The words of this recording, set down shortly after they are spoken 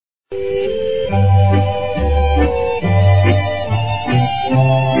When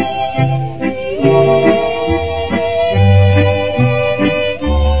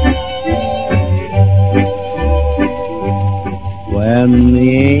the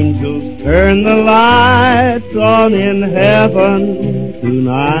angels turn the lights on in heaven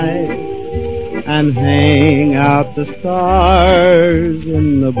tonight and hang out the stars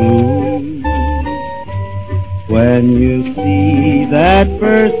in the blue, when you see that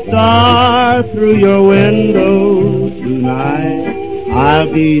first star through your window tonight,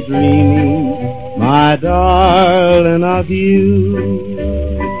 I'll be dreaming, my darling, of you.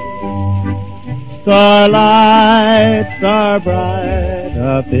 Starlight, star bright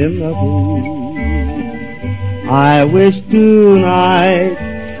up in the blue, I wish tonight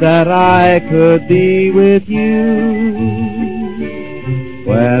that I could be with you.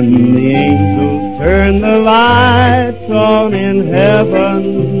 When the angels turn the lights on in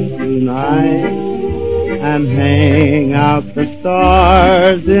heaven tonight and hang out the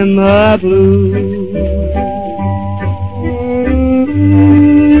stars in the blue,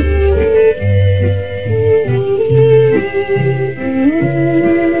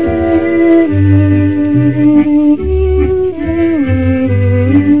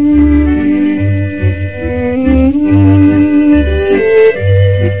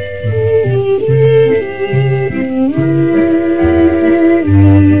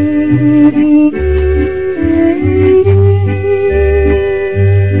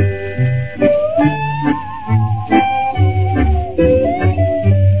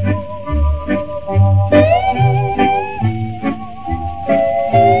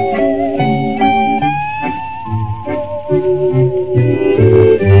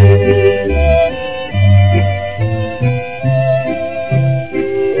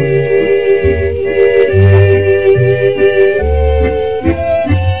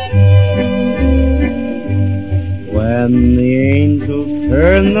 when the angels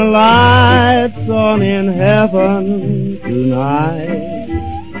turn the lights on in heaven tonight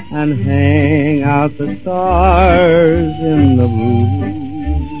and hang out the stars in the blue,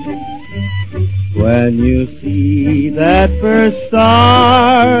 when you see that first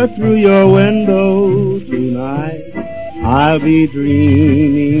star through your window tonight, I'll be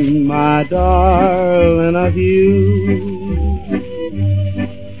dreaming, my darling, of you.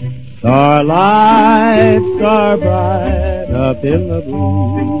 Starlight, star bright up in the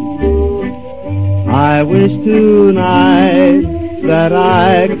blue, I wish tonight that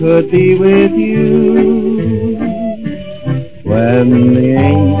I could be with you. When the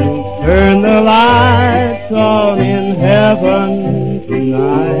angels turn the lights on in heaven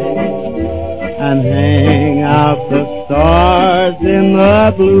tonight and hang out the stars in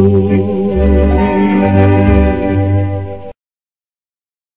the blue.